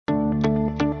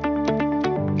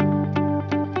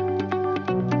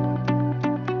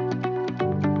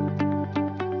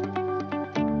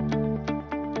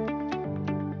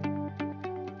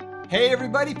Hey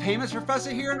everybody, Payments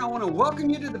Professor here, and I want to welcome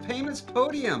you to the Payments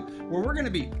Podium, where we're going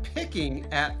to be picking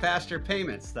at faster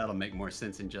payments. That'll make more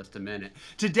sense in just a minute.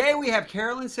 Today we have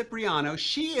Caroline Cypriano.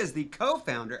 She is the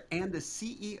co-founder and the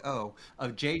CEO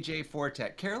of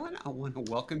JJ4Tech. Caroline, I want to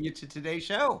welcome you to today's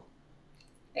show.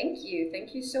 Thank you.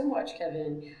 Thank you so much,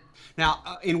 Kevin. Now,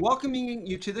 in welcoming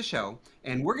you to the show,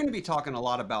 and we're going to be talking a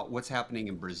lot about what's happening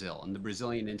in Brazil and the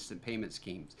Brazilian instant payment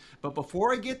schemes. But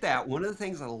before I get that, one of the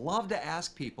things I love to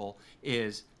ask people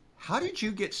is, how did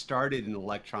you get started in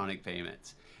electronic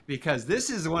payments? Because this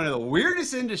is one of the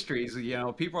weirdest industries. You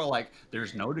know, people are like,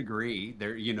 there's no degree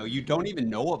there, you don't even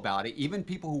know about it. Even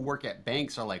people who work at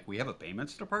banks are like, we have a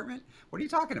payments department? What are you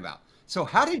talking about? So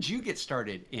how did you get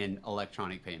started in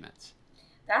electronic payments?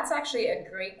 That's actually a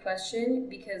great question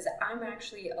because I'm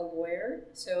actually a lawyer.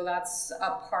 So that's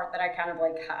a part that I kind of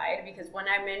like hide, because when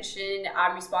I mentioned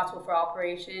I'm responsible for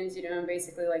operations, I'm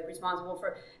basically like responsible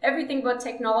for everything but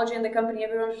technology in the company.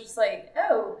 Everyone's just like,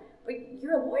 oh, but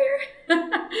you're a lawyer?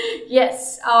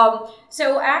 Yes.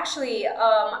 So actually,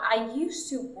 I used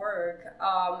to work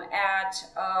at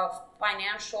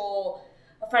financial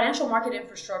market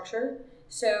infrastructure.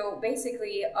 So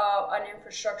basically an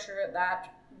infrastructure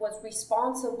that was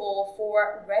responsible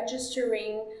for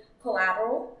registering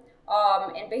collateral.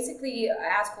 And basically,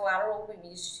 as collateral,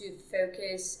 we used to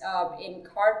focus in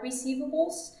card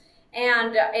receivables.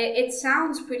 And it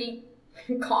sounds pretty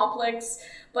complex,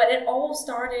 but it all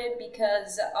started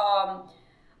because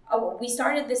we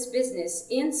started this business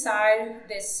inside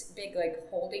this big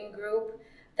holding group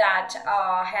that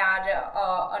had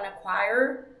an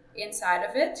acquirer inside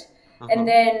of it. And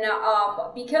then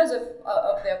because of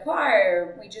the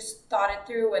acquire, we just thought it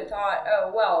through and thought,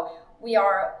 oh, well, we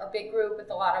are a big group with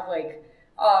a lot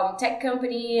of tech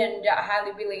company and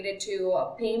highly related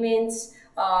to payments.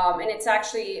 And it's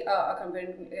actually a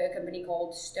company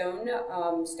called Stone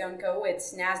Co.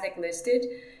 It's NASDAQ listed.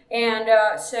 And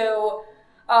so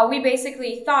we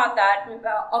basically thought that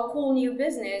a cool new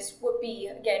business would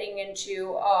be getting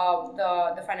into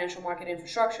the financial market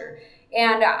infrastructure.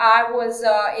 And I was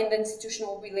in the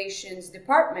institutional relations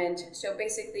department. So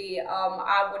basically,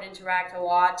 I would interact a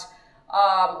lot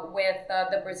with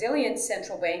the Brazilian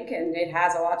central bank, and it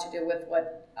has a lot to do with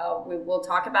what we will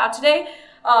talk about today.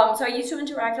 So I used to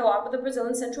interact a lot with the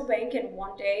Brazilian central bank, and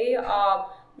one day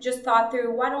we just thought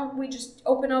through, why don't we just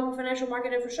open up a financial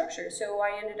market infrastructure? So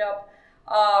I ended up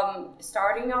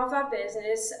starting off that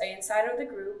business inside of the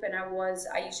group, and I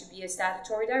used to be a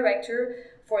statutory director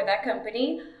for that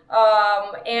company.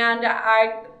 And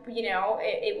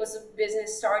it was a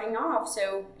business starting off.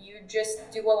 So you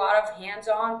just do a lot of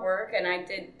hands-on work, and I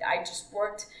just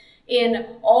worked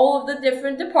in all of the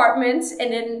different departments,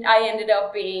 and then I ended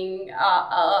up being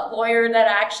a lawyer that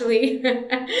actually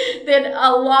did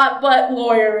a lot but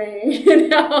lawyering,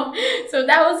 So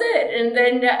that was it. And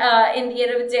then in the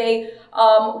end of the day,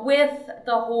 with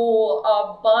the whole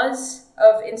buzz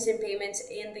of instant payments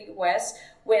in the US,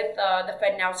 with the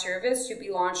FedNow service to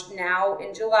be launched now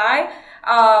in July,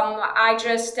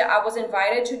 I was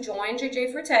invited to join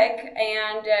JJ4Tech,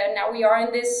 and now we are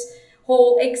in this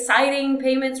whole exciting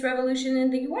payments revolution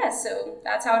in the US. So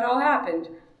that's how it all happened.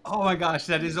 Oh my gosh,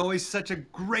 that is always such a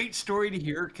great story to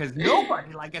hear, because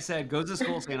nobody, like I said, goes to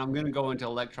school saying, I'm going to go into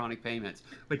electronic payments.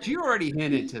 But you already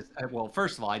hinted to, well,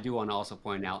 first of all, I do want to also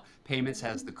point out, payments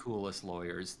has the coolest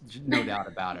lawyers, no doubt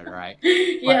about it, right?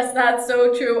 Yes, that's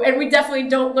so true. And we definitely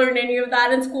don't learn any of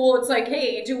that in school. It's like,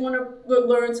 hey, do you want to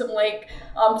learn some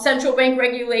central bank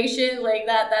regulation? Like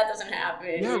that doesn't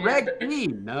happen. Yeah, Reg E.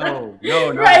 No.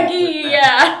 Reg E,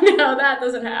 yeah. No, that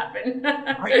doesn't happen.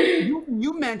 Right.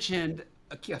 You mentioned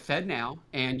FedNow,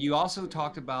 and you also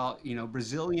talked about,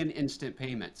 Brazilian instant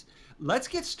payments. Let's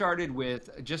get started with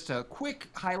just a quick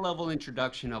high-level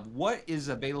introduction of what is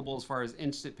available as far as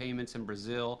instant payments in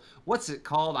Brazil. What's it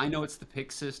called? I know it's the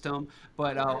PIX system,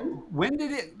 but when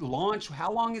did it launch?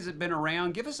 How long has it been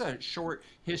around? Give us a short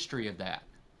history of that.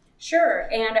 Sure,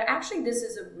 and actually this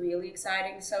is a really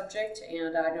exciting subject,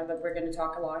 and I know that we're going to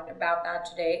talk a lot about that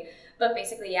today. But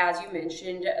basically, as you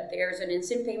mentioned, there's an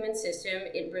instant payment system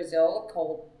in Brazil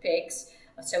called PIX.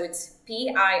 So it's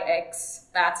PIX,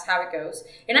 that's how it goes.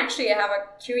 And actually, I have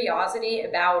a curiosity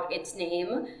about its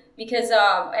name, because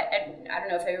I don't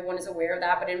know if everyone is aware of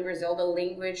that, but in Brazil, the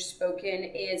language spoken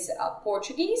is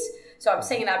Portuguese. So I'm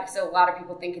saying that because a lot of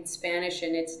people think it's Spanish,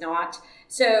 and it's not.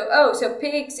 So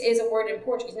PIX is a word in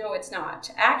Portuguese. No, it's not.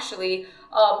 Actually,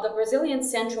 the Brazilian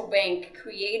central bank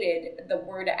created the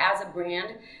word as a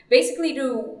brand, basically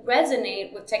to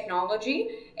resonate with technology.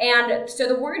 And so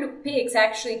the word PIX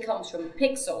actually comes from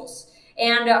pixels.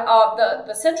 And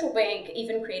the central bank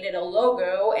even created a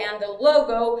logo, and the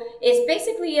logo is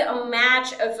basically a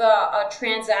match of a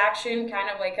transaction, kind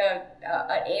of like an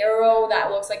arrow that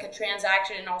looks like a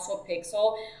transaction, and also a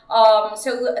pixel.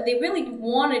 So they really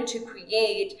wanted to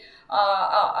create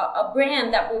a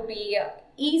brand that would be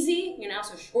easy,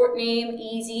 so short name,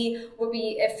 easy, would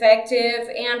be effective,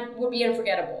 and would be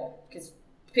unforgettable, because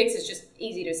Pix is just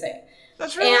easy to say.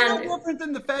 That's really no different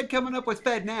than the Fed coming up with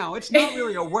Fed now. It's not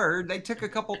really a word. They took a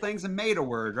couple things and made a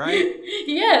word, right?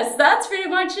 Yes, that's pretty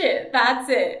much it. That's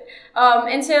it.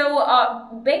 And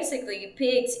so basically,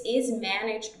 Pix is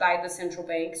managed by the central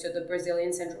bank. So the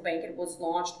Brazilian central bank, it was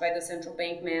launched by the central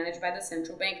bank, managed by the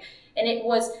central bank, and it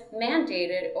was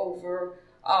mandated over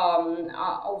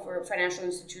financial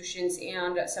institutions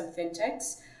and some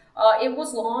fintechs. It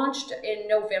was launched in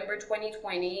November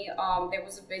 2020. There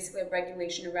was basically a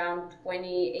regulation around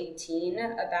 2018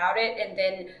 about it, and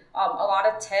then a lot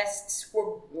of tests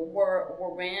were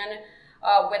ran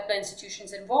with the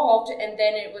institutions involved, and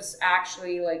then it was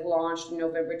actually like launched in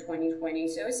November 2020.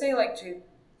 So I would say, like, to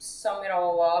sum it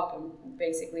all up, and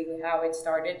basically how it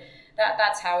started,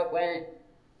 that's how it went.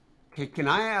 Okay, can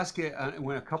I ask you,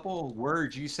 when a couple of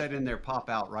words you said in there pop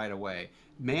out right away,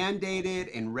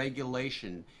 mandated and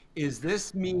regulation, is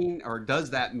this mean, or does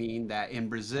that mean that in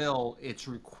Brazil, it's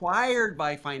required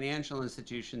by financial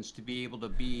institutions to be able to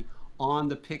be on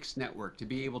the Pix network, to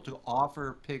be able to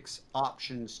offer Pix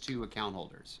options to account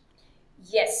holders?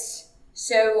 Yes.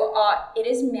 So it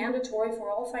is mandatory for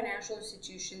all financial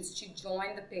institutions to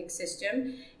join the Pix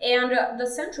system, and the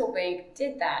central bank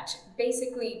did that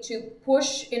basically to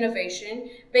push innovation.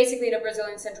 Basically, the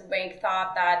Brazilian central bank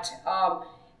thought that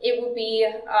it would be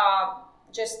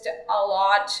just a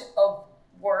lot of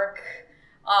work,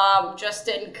 just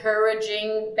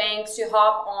encouraging banks to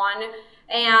hop on,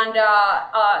 and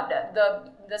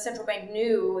the central bank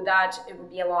knew that it would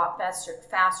be a lot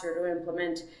faster to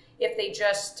implement if they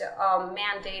just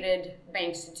mandated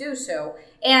banks to do so.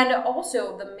 And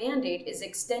also the mandate is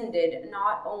extended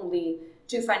not only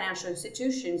to financial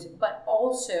institutions, but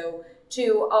also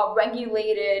to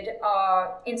regulated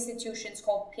institutions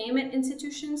called payment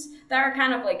institutions that are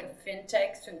kind of like a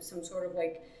fintech, some sort of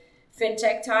like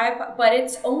fintech type, but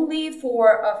it's only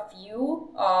for a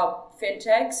few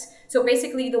fintechs. So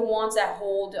basically the ones that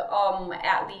hold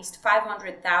at least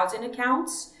 500,000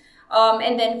 accounts.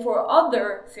 And then for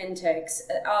other fintechs,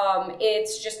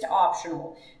 it's just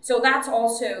optional. So that's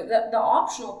also, the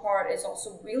optional part is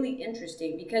also really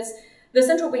interesting, because the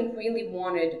central bank really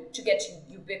wanted to get to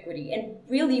ubiquity and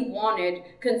really wanted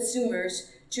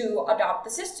consumers to adopt the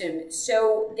system.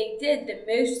 So they did the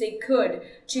most they could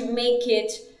to make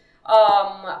it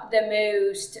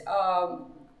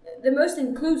the most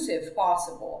inclusive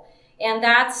possible. And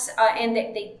that's and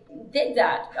they did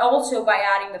that also by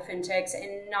adding the fintechs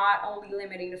and not only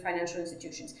limiting the financial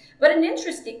institutions. But an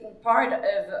interesting part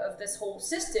of this whole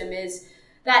system is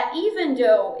that even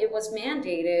though it was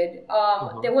mandated,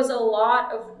 there was a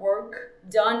lot of work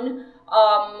done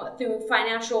through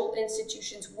financial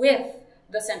institutions with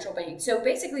the central bank. So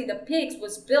basically the Pix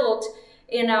was built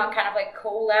in a kind of like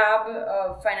collab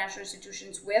of financial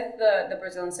institutions with the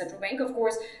Brazilian central bank. Of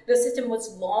course, the system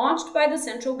was launched by the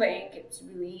central bank. It was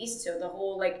released, so the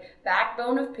whole like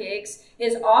backbone of Pix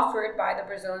is offered by the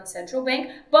Brazilian central bank,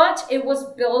 but it was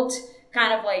built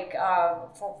kind of like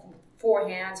for four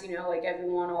hands, like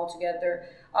everyone all together,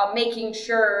 making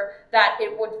sure that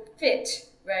it would fit,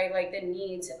 right, like the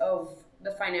needs of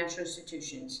the financial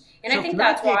institutions. And so I think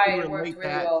that's why it worked really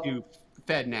well. To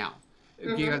FedNow.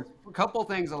 Because a couple of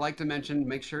things I'd like to mention,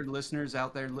 make sure listeners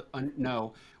out there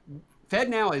know,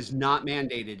 FedNow is not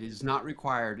mandated, it is not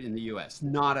required in the US,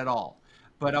 not at all.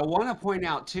 But I want to point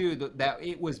out too that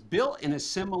it was built in a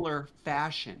similar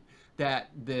fashion, that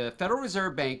the Federal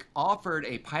Reserve Bank offered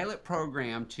a pilot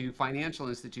program to financial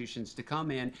institutions to come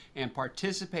in and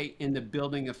participate in the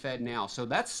building of FedNow. So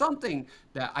that's something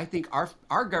that I think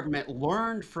our government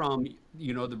learned from,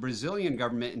 the Brazilian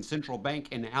government and central bank,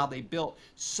 and how they built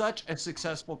such a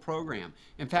successful program.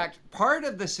 In fact, part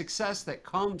of the success that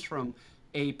comes from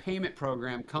a payment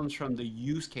program comes from the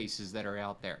use cases that are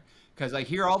out there. Because I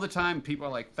hear all the time, people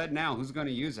are like, FedNow, who's going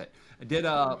to use it? I did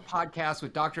a podcast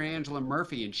with Dr. Angela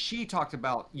Murphy, and she talked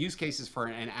about use cases for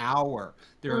an hour.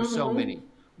 There are so many.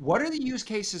 What are the use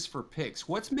cases for Pix?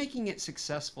 What's making it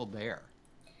successful there?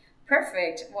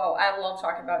 Perfect. Well, I love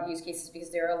talking about use cases because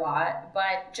there are a lot, but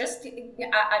I just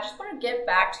want to get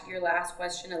back to your last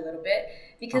question a little bit,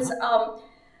 because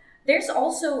there's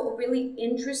also a really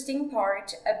interesting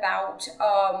part about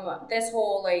this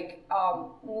whole like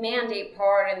mandate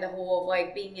part and the whole of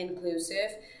like being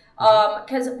inclusive.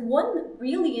 Because one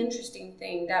really interesting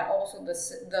thing that also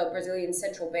the Brazilian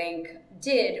central bank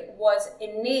did was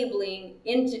enabling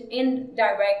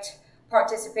indirect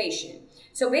participation.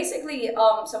 So basically,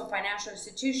 some financial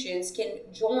institutions can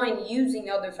join using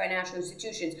other financial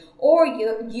institutions or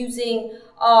using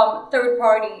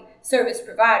third-party service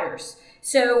providers.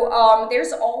 So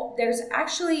there's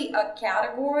actually a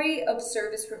category of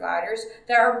service providers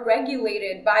that are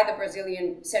regulated by the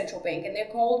Brazilian central bank, and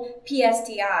they're called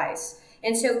PSTIs.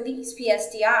 And so these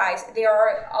PSTIs, they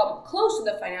are close to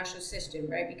the financial system,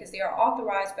 right? Because they are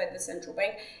authorized by the central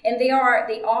bank, and they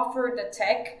offer the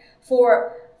tech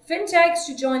for fintechs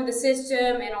to join the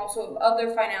system and also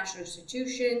other financial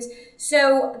institutions.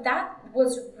 So that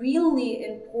was really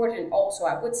important also,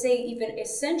 I would say even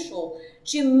essential,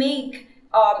 to make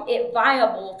it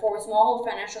viable for small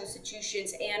financial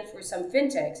institutions and for some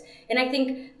fintechs. And I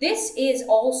think this is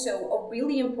also a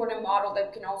really important model that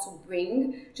we can also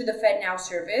bring to the FedNow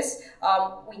service.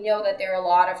 We know that there are a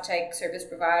lot of tech service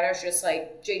providers, just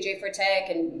like JJ4Tech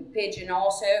and Pigeon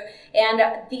also. And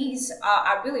these,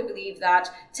 I really believe that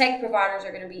tech providers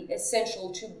are going to be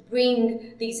essential to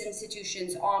bring these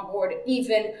institutions on board,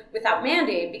 even without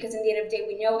mandate, because in the end of the day,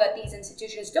 we know that these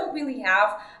institutions don't really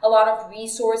have a lot of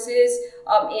resources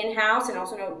in-house, and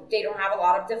also they don't have a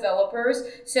lot of developers.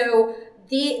 So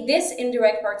this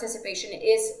indirect participation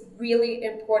is really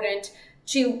important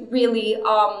to really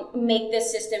make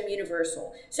this system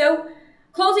universal. So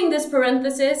closing this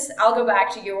parenthesis, I'll go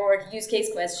back to your use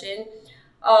case question.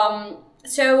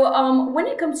 When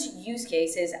it comes to use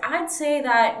cases, I'd say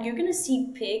that you're going to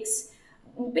see pigs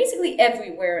basically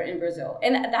everywhere in Brazil.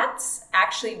 And that's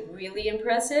actually really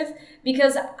impressive,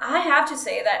 because I have to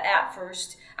say that at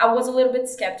first I was a little bit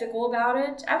skeptical about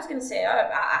it. I was going to say,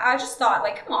 I just thought,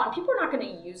 like, come on, people are not going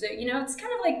to use it. You know, it's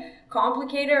kind of like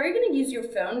complicated. Are you going to use your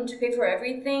phone to pay for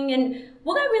everything? And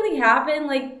will that really happen?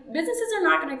 Like, businesses are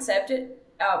not going to accept it.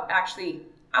 Actually,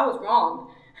 I was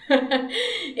wrong. In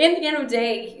the end of the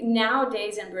day,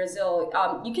 nowadays in Brazil,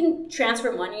 you can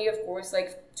transfer money, of course,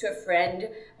 like to a friend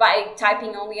by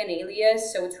typing only an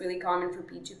alias. So it's really common for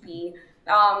P2P.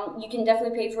 You can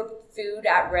definitely pay for food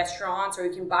at restaurants, or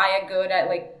you can buy a good at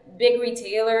like big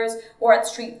retailers or at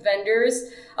street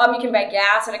vendors. You can buy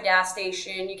gas at a gas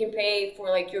station. You can pay for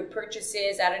like your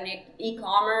purchases at an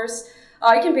e-commerce.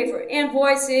 You can pay for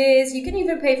invoices. You can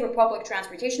even pay for public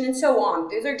transportation and so on.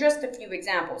 These are just a few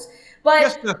examples. But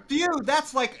just a few.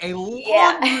 That's like a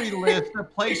laundry list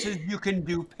of places you can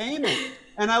do payment.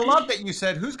 And I love that you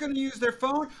said, who's going to use their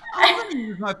phone? I'm going to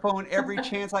use my phone every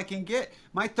chance I can get.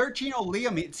 My 13-year-old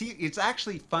Liam, see, it's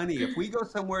actually funny. If we go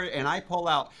somewhere and I pull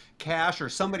out cash or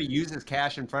somebody uses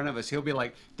cash in front of us, he'll be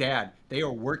like, Dad, they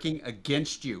are working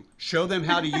against you. Show them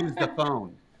how to use the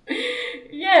phone.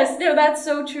 Yes, no, that's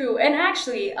so true. And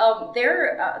actually,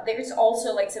 there's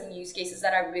also like some use cases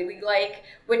that I really like,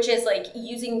 which is like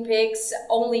using pigs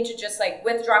only to just like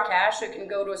withdraw cash. So you can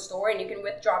go to a store and you can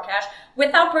withdraw cash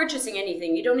without purchasing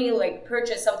anything. You don't need to like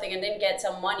purchase something and then get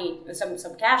some money,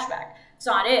 some cash back. It's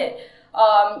not it.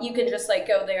 You can just like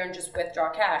go there and just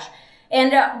withdraw cash.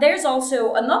 And there's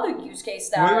also another use case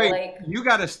that wait, you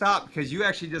got to stop, because you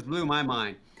actually just blew my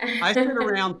mind. I sit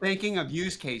around thinking of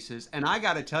use cases, and I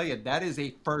got to tell you, that is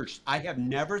a first. I have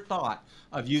never thought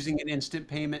of using an instant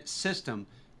payment system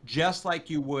just like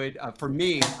you would. For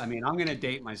me, I mean, I'm going to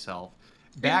date myself.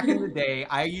 Back in the day,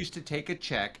 I used to take a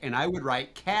check and I would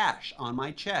write cash on my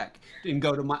check and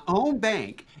go to my own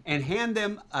bank and hand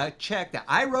them a check that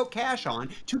I wrote cash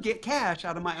on to get cash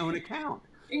out of my own account.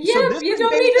 Yeah, so you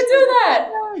don't need to do that.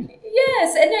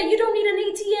 Yes, and you don't need an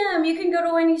ATM. You can go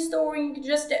to any store and you can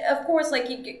just, of course, like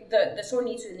the store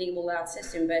needs to enable that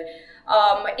system, but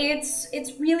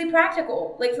it's really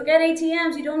practical. Like, forget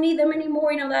ATMs, you don't need them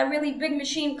anymore. You know, that really big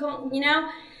machine, you know.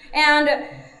 And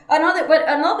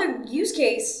another use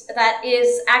case that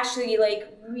is actually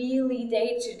like really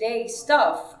day-to-day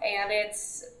stuff, and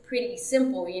it's pretty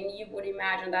simple, and you would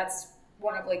imagine that's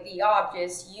one of like the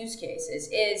obvious use cases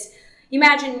is.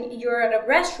 Imagine you're at a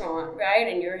restaurant, right?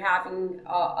 And you're having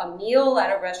a meal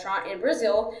at a restaurant in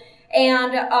Brazil.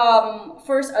 And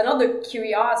first, another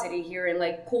curiosity here, and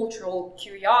like cultural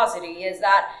curiosity, is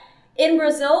that in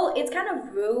Brazil, it's kind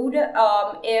of rude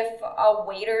if a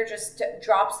waiter just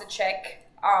drops the check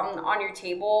on your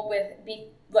table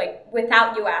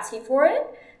without you asking for it.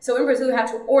 So in Brazil, you have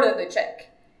to order the check.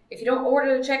 If you don't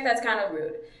order the check, that's kind of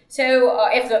rude. So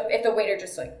if the waiter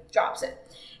just like drops it.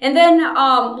 And then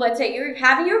let's say you're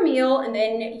having your meal, and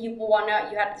then you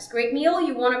have this great meal,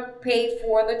 you want to pay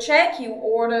for the check, you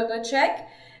order the check,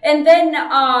 and then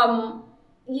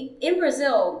in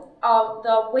Brazil,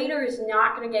 the waiter is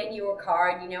not going to get you a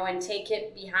card, and take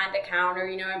it behind the counter,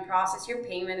 and process your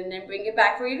payment and then bring it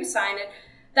back for you to sign it.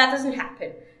 That doesn't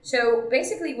happen. So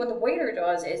basically what the waiter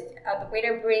does is the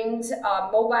waiter brings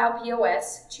mobile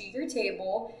POS to your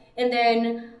table, and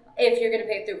then if you're going to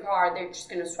pay through card, they're just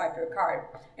going to swipe your card.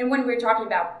 And when we're talking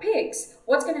about Pix,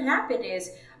 what's going to happen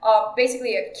is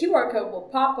basically a QR code will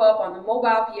pop up on the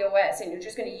mobile POS, and you're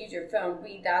just going to use your phone,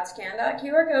 read that, scan that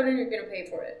QR code, and you're going to pay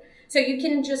for it. So you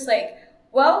can just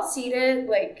seated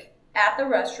at the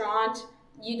restaurant,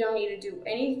 you don't need to do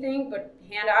anything but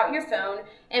hand out your phone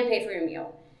and pay for your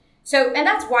meal. So, and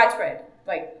that's widespread.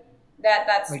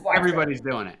 That's widespread. Everybody's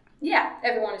doing it. Yeah,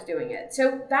 everyone is doing it.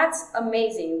 So that's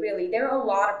amazing, really. There are a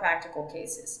lot of practical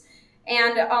cases.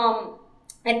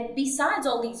 And besides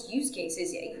all these use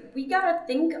cases, we got to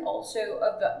think also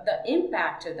of the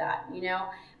impact of that,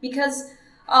 because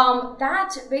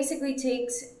that basically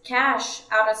takes cash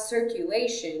out of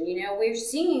circulation. We're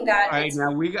seeing that. All right,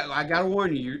 now I got to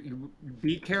warn you, you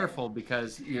be careful,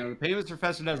 because the Payments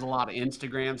Professor does a lot of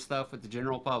Instagram stuff with the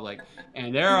general public,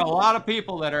 and there are a lot of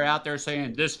people that are out there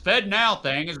saying this Fed Now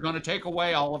thing is going to take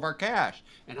away all of our cash,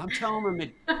 and I'm telling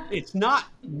them it's not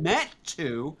meant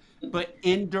to. But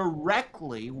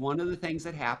indirectly, one of the things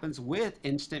that happens with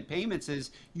instant payments is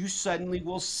you suddenly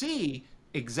will see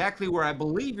exactly where I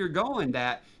believe you're going,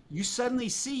 that you suddenly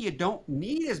see you don't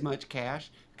need as much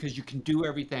cash because you can do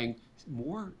everything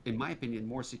more, in my opinion,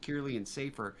 more securely and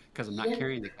safer, because I'm not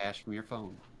carrying the cash from your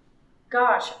phone.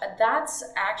 Gosh, that's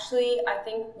actually, I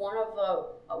think, one of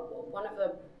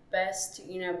the best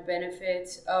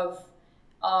benefits of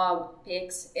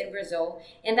Pix in Brazil,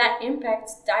 and that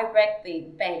impacts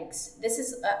directly banks. This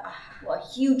is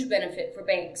a huge benefit for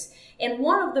banks, and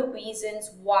one of the reasons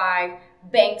why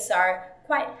banks are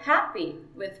quite happy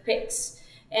with Pix.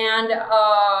 And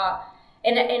I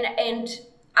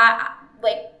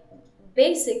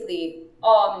basically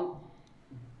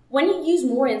when you use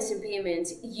more instant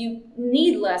payments, you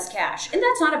need less cash, and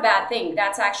that's not a bad thing.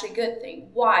 That's actually a good thing.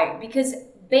 Why? Because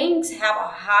banks have a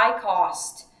high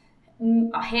cost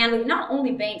handling, not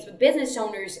only banks, but business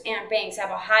owners and banks have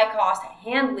a high cost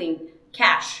handling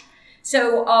cash.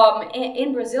 So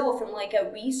in Brazil, from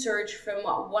a research from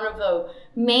one of the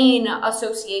main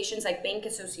associations, bank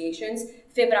associations,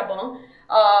 Febraban,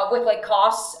 with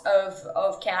costs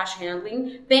of cash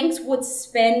handling, banks would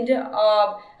spend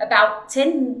about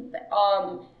 10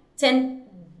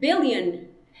 billion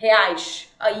reais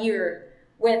a year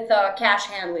with cash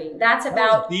handling. That's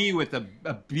about B with a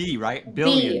B, right?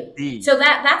 Billion. B. So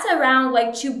that's around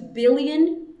 $2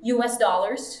 billion US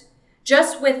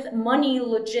just with money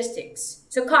logistics.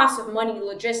 So cost of money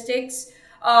logistics.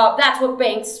 That's what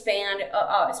banks spend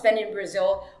in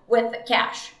Brazil with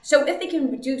cash. So if they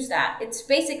can reduce that, it's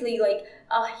basically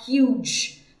a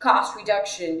huge cost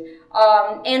reduction.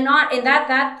 And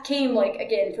that came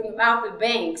again from the mouth of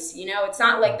banks. It's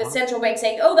not the central bank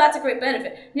saying, oh, that's a great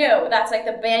benefit. No, that's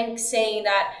the bank saying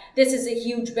that this is a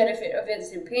huge benefit of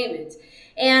instant payments.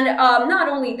 And not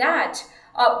only that,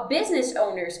 business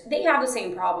owners, they have the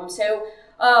same problem. So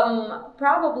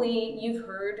probably you've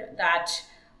heard that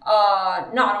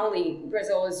not only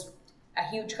Brazil is a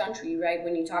huge country, right?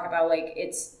 When you talk about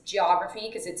its geography,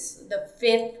 because it's the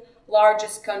 5th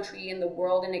largest country in the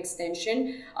world in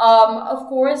extension. Of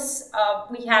course,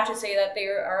 we have to say that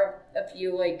there are a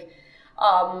few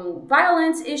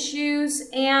violence issues,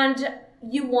 and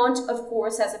you want, of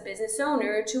course, as a business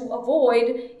owner, to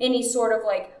avoid any sort of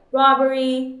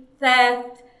robbery,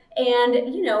 theft, and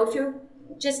if you're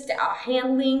just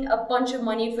handling a bunch of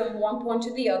money from one point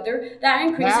to the other, that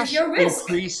increases your risk.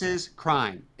 Increases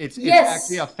crime. It's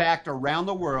actually a fact around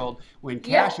the world. When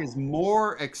cash is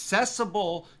more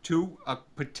accessible to a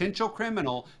potential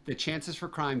criminal, the chances for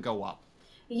crime go up.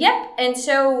 Yep, and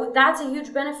so that's a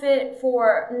huge benefit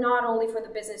for not only for the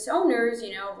business owners,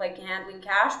 handling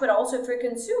cash, but also for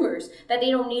consumers, that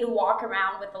they don't need to walk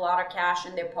around with a lot of cash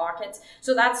in their pockets.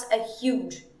 So that's a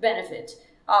huge benefit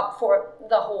for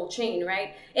the whole chain,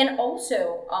 right? And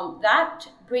also, that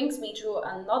brings me to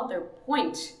another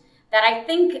point that I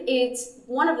think it's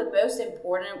one of the most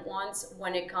important ones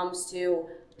when it comes to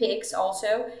Pix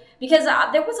also, because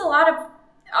there was a lot of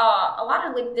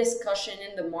discussion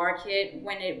in the market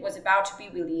when it was about to be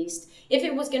released, if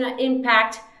it was going to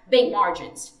impact bank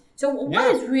margins. So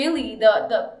what is really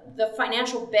the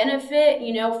financial benefit,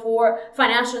 for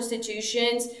financial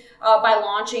institutions by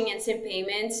launching instant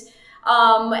payments?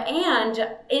 And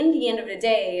in the end of the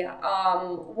day,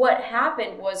 what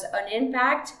happened was an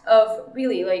impact of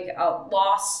really a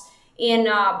loss in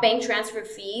bank transfer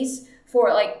fees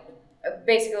for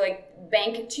basically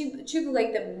bank to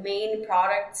the main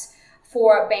products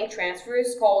for bank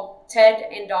transfers called TED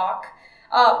and DOC.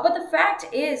 But the fact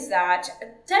is that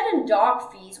TED and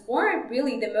DOC fees weren't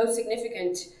really the most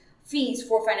significant fees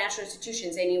for financial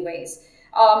institutions anyways.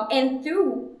 And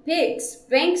through PIGS,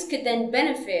 banks could then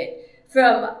benefit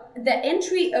from the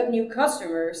entry of new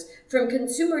customers, from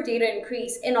consumer data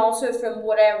increase, and also from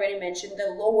what I already mentioned,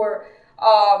 the lower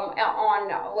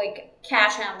on like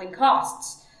cash handling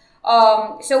costs.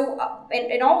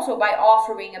 And also by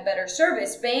offering a better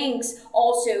service, banks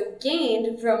also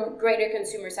gained from greater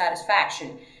consumer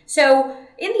satisfaction. So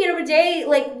in the end of the day,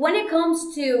 like when it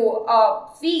comes to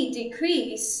fee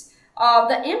decrease,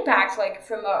 the impact, like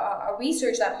from a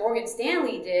research that Morgan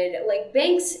Stanley did, like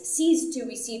banks ceased to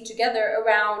receive together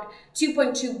around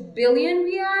 2.2 billion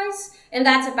reais, and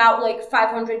that's about like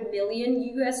 500 million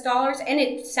US dollars. And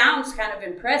it sounds kind of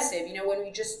impressive, you know, when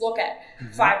we just look at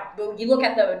you look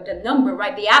at the number,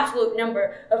 right? The absolute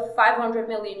number of 500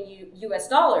 million US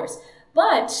dollars.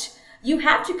 But you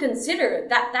have to consider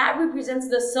that that represents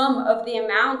the sum of the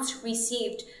amounts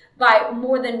received by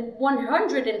more than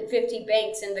 150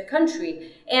 banks in the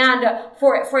country. And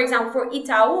for example, for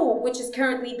Itaú, which is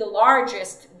currently the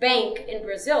largest bank in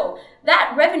Brazil,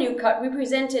 that revenue cut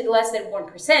represented less than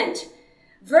 1%.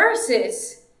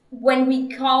 Versus when we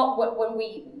go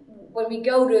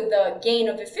to the gain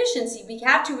of efficiency, we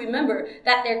have to remember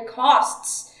that their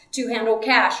costs to handle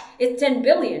cash is 10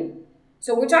 billion.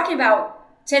 So we're talking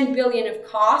about 10 billion of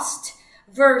cost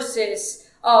versus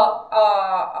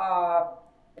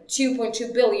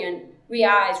 2.2 billion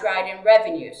reais, right, in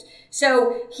revenues.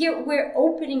 So here we're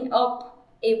opening up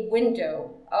a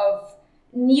window of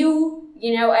new,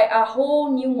 you know, a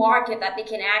whole new market that they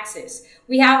can access.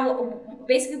 We had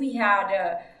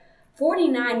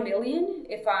 49 million,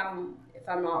 if I'm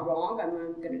not wrong.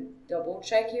 I'm gonna double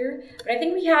check here, but I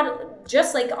think we had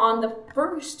just like on the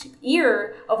first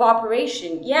year of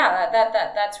operation. Yeah,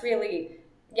 that's really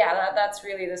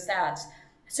the stats.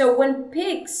 So when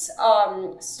PIGS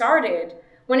started,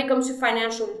 when it comes to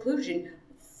financial inclusion,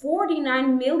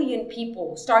 49 million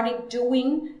people started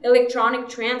doing electronic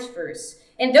transfers.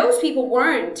 And those people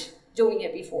weren't doing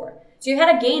it before. So you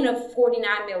had a gain of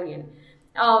 49 million.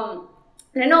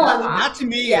 I know that to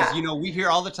me is, you know, we hear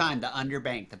all the time the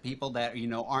underbanked, the people that, you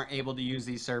know, aren't able to use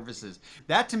these services.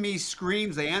 That to me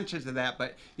screams the answer to that.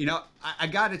 But, you know, I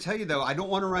got to tell you, though, I don't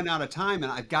want to run out of time.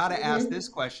 And I've got to ask this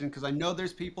question because I know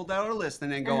there's people that are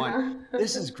listening and going,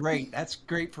 this is great. That's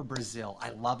great for Brazil.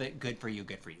 I love it. Good for you.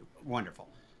 Good for you. Wonderful.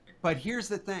 But here's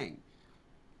the thing.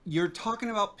 You're talking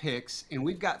about PIX and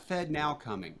we've got FedNow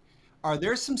coming. Are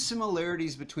there some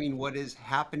similarities between what has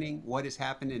happened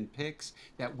in PIX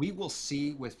that we will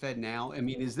see with FedNow? I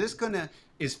mean, is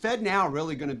FedNow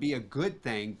really going to be a good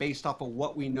thing based off of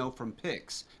what we know from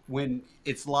PIX when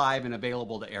it's live and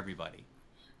available to everybody?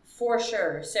 For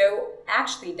sure. So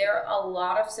actually, there are a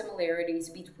lot of similarities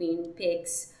between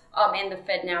PIX and the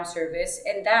FedNow service,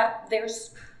 and that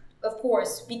there's, of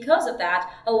course, because of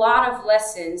that, a lot of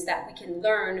lessons that we can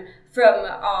learn from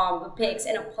the PIX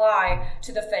and apply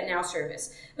to the FedNow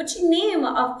service. But to name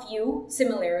a few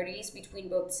similarities between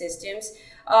both systems,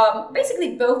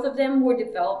 basically both of them were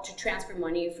developed to transfer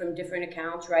money from different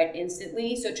accounts, right,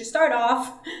 instantly. So to start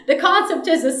off, the concept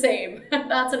is the same.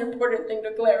 That's an important thing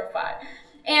to clarify.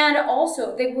 And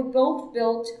also, they were both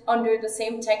built under the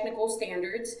same technical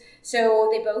standards. So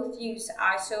they both use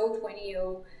ISO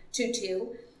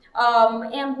 20022.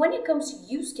 And when it comes to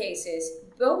use cases,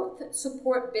 both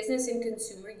support business and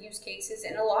consumer use cases,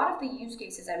 and a lot of the use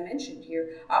cases I mentioned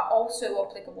here are also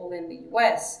applicable in the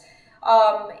US.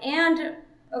 And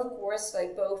of course,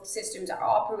 like both systems are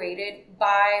operated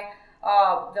by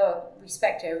the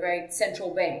respective, right,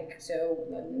 central bank, so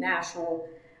the national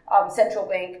central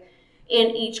bank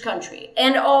in each country.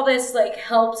 And all this like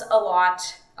helps a lot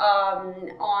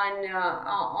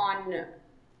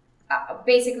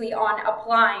basically on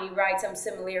applying, right, some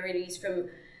similarities from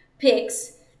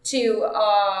PIX to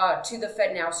the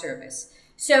FedNow service.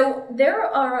 So there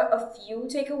are a few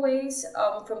takeaways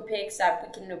from PIX that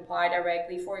we can apply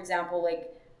directly. For example,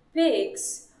 like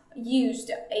PIX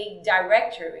used a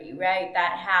directory, right,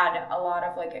 that had a lot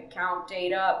of like account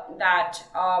data that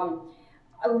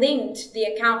linked the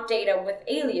account data with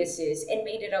aliases and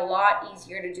made it a lot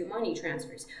easier to do money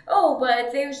transfers. Oh,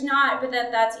 but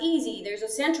that's easy. There's a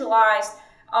centralized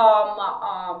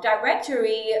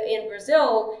directory in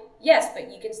Brazil. Yes,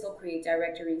 but you can still create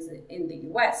directories in the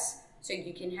US. So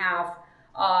you can have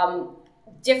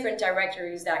different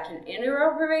directories that can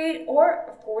interoperate, or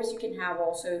of course you can have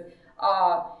also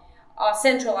a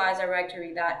centralized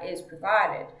directory that is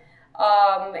provided.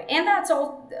 And that's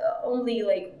only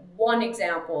like one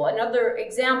example. Another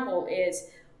example is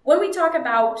when we talk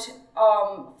about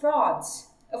frauds,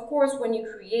 of course, when you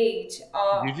create,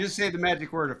 Did you just say the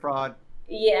magic word of fraud?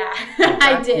 yeah, Because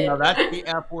I that's, you did. know, that's the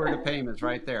F word of payments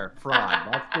right there.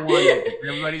 Fraud. That's the one that gets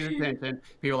everybody's attention.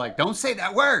 People are like, don't say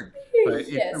that word, but it's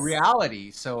the Yes.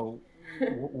 reality. So,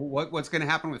 what's going to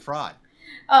happen with fraud?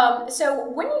 So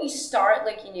when you start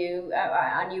like a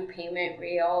new payment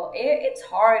reel, it's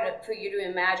hard for you to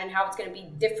imagine how it's going to be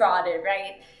defrauded,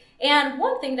 right? And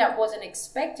one thing that wasn't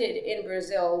expected in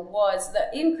Brazil was the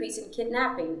increase in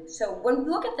kidnapping. So when we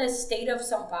look at the state of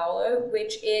São Paulo,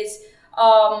 which is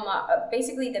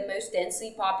basically the most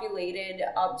densely populated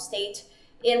state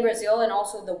in Brazil and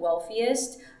also the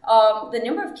wealthiest, the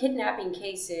number of kidnapping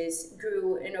cases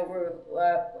grew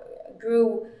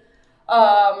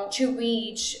to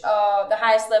reach the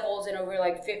highest levels in over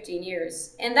like 15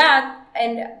 years. And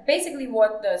basically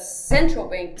what the central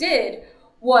bank did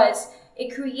was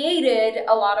it created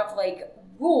a lot of like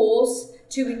rules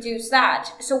to reduce that.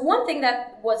 So one thing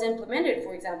that was implemented,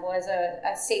 for example, as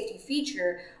a safety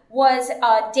feature was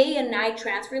a day and night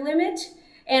transfer limit.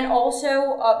 And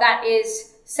also that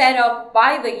is set up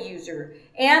by the user.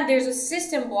 And there's a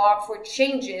system block for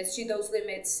changes to those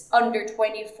limits under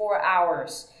 24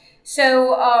 hours.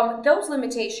 So those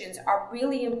limitations are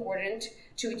really important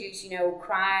to reduce,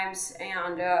 crimes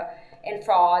and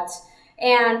frauds.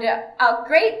 And a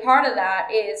great part of that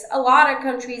is a lot of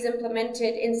countries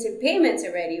implemented instant payments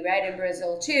already, right? In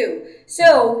Brazil too.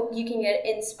 So you can get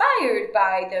inspired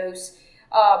by those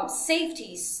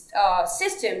safety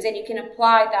systems, and you can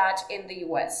apply that in the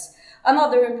US.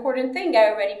 Another important thing I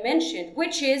already mentioned,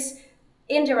 which is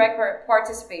indirect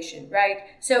participation, right?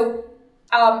 So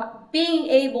being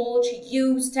able to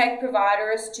use tech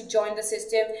providers to join the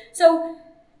system. So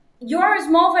you're a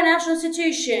small financial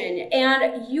institution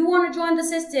and you want to join the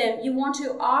system. You want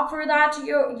to offer that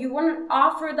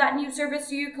that new service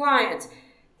to your clients.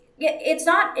 It's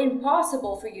not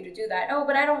impossible for you to do that. Oh,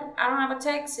 but I don't have a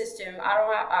tech system. I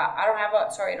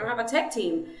don't have a tech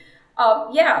team.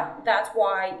 Yeah, that's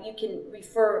why you can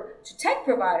refer to tech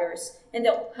providers and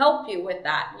they'll help you with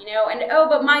that, and oh,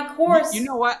 but my course. You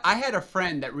know what? I had a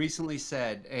friend that recently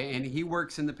said, and he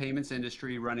works in the payments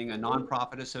industry running a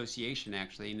nonprofit association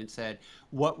actually, and it said,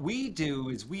 what we do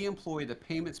is we employ the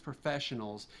payments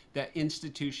professionals that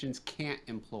institutions can't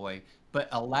employ, but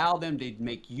allow them to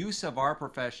make use of our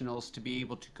professionals to be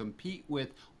able to compete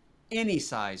with any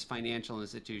size financial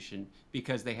institution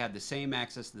because they have the same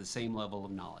access to the same level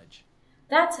of knowledge.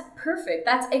 That's perfect.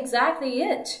 That's exactly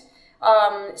it.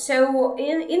 So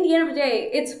in the end of the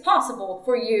day, it's possible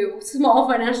for you, small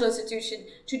financial institution,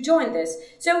 to join this.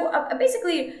 So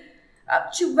basically,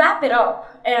 to wrap it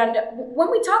up, and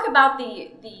when we talk about the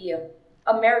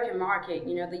American market,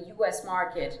 the US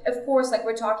market, of course, like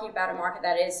we're talking about a market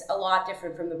that is a lot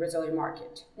different from the Brazilian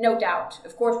market, no doubt.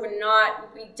 Of course, we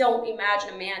don't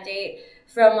imagine a mandate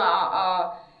from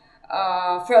the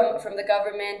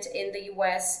government in the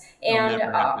US, and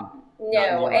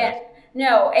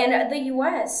and the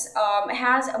US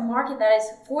has a market that is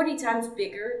 40 times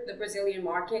bigger, the Brazilian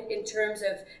market, in terms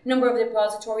of number of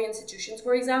depository institutions,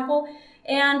 for example,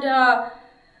 and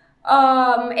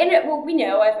we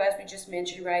know, as we just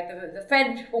mentioned, right, the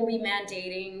Fed won't be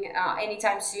mandating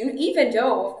anytime soon, even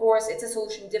though, of course, it's a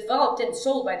solution developed and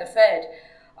sold by the Fed.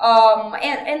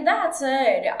 And that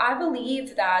said, I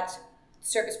believe that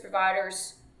service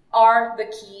providers are the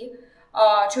key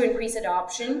to increase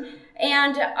adoption.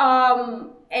 And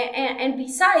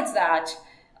besides that,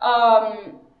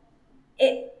 a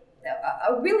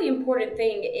really important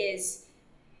thing is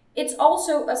it's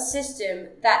also a system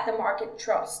that the market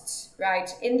trusts,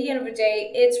 right? In the end of the day,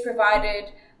 it's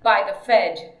provided by the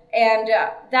Fed, and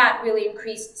that really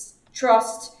increased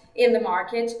trust in the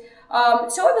market.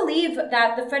 So I believe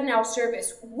that the FedNow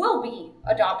service will be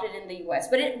adopted in the US,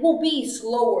 but it will be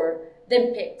slower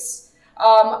than PIX.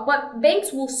 But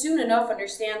banks will soon enough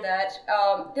understand that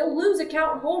they'll lose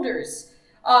account holders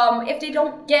if they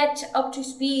don't get up to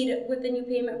speed with the new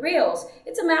payment rails.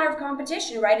 It's a matter of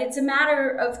competition, right? It's a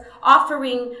matter of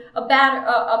offering a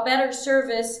better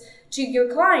service to your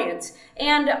clients.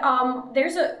 And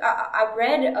I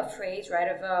read a phrase, right,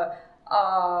 of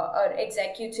an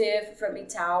executive from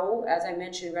Itaú, as I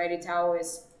mentioned, right? Itaú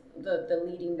is the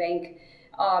leading bank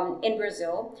in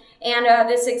Brazil, and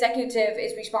this executive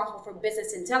is responsible for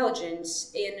business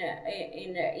intelligence in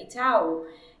Itaú.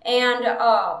 And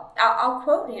I'll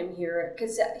quote him here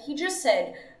because he just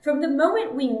said, "From the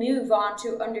moment we move on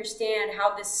to understand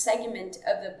how this segment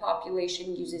of the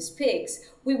population uses pigs,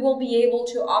 we will be able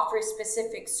to offer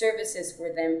specific services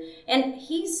for them." And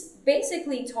he's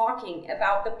basically talking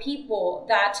about the people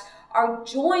that are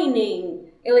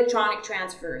joining electronic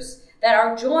transfers, that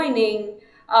are joining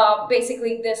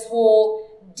basically this whole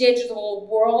digital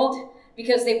world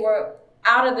because they were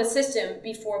out of the system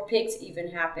before pigs even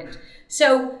happened.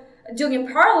 So doing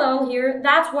a parallel here,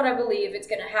 that's what I believe it's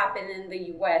going to happen in the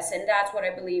US, and that's what I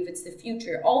believe it's the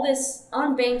future. All this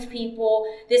unbanked people,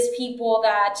 this people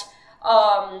that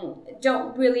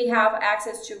don't really have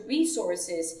access to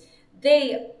resources,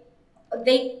 they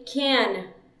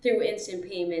can through instant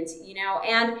payments, you know,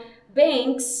 and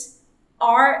banks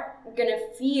are going to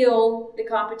feel the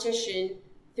competition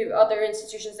through other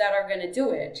institutions that are going to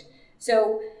do it.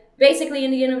 So basically,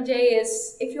 in the end of the day,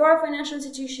 is if you are a financial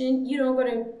institution, you don't want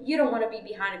to be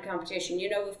behind the competition. You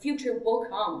know, the future will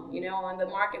come, you know, and the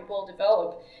market will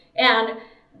develop. And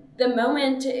the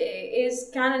moment is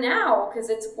kind of now, because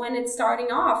it's when it's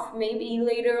starting off. Maybe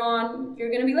later on, you're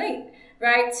going to be late,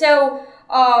 right? So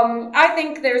I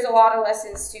think there's a lot of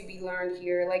lessons to be learned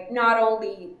here. Like, not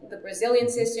only the Brazilian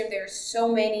system, there's so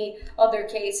many other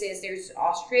cases. There's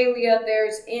Australia,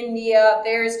 there's India,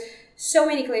 there's so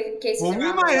many cases. Well,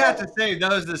 we might have to save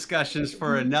those discussions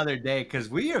for another day because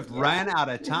we have ran out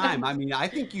of time. I mean, I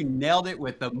think you nailed it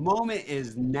with the moment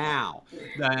is now.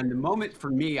 And the moment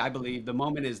for me, I believe the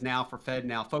moment is now for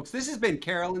FedNow. Folks, this has been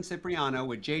Caroline Cypriano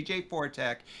with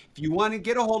JJ4Tech. If you want to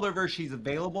get a hold of her, she's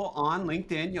available on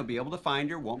LinkedIn. You'll be able to find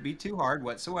her. Won't be too hard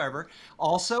whatsoever.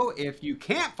 Also, if you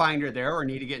can't find her there or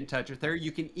need to get in touch with her,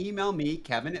 you can email me,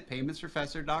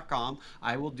 Kevin@paymentsprofessor.com.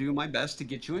 I will do my best to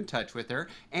get you in touch with her.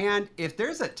 And if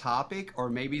there's a topic or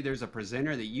maybe there's a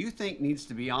presenter that you think needs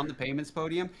to be on the Payments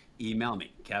Podium, email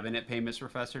me,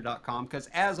 Kevin@paymentsprofessor.com, because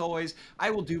as always, I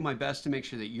will do my best to make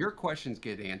sure that your questions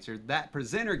get answered. That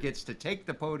presenter gets to take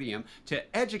the podium to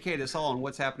educate us all on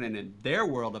what's happening in their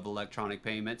world of electronic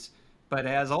payments. But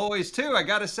as always, too, I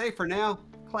got to say for now,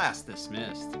 class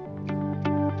dismissed.